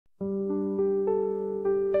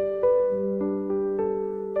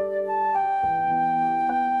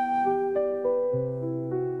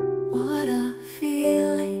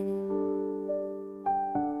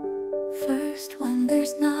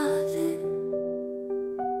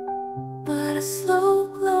A slow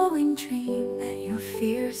glowing dream that your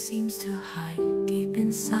fear seems to hide deep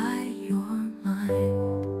inside your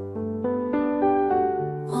mind.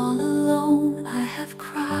 All alone I have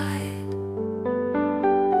cried,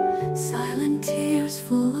 silent tears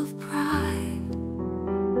full of pride.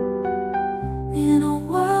 In a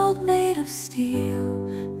world made of steel,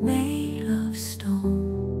 made of stone,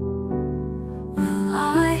 will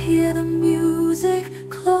I hear the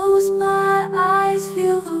music, close my eyes,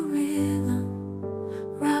 feel the rhythm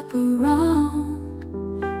wrap around,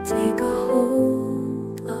 take a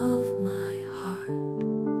hold of my heart.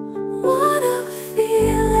 What a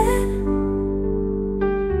feeling,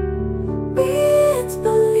 it's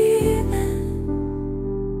believing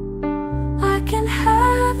I can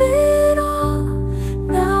have it all.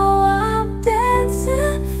 Now I'm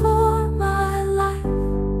dancing for my life.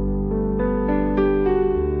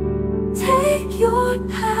 Take your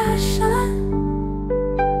passion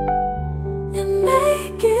and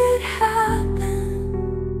make it happen.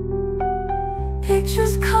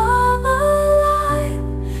 Pictures come alive,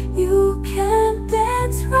 you can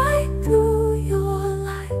dance right through your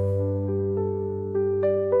life.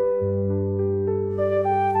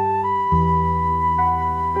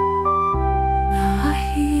 Now I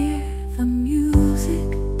hear the music,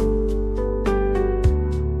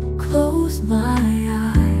 close my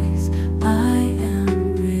eyes, I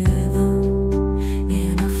am rhythm.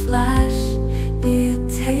 In a flash, it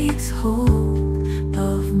takes hold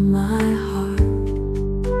of my heart.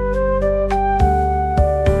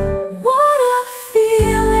 What a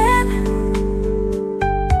feeling,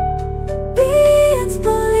 it's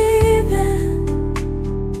believing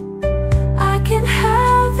I can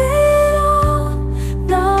have it all.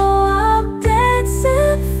 Now I'm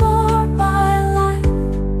dancing for my life.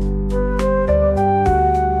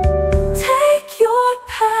 Take your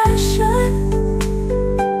passion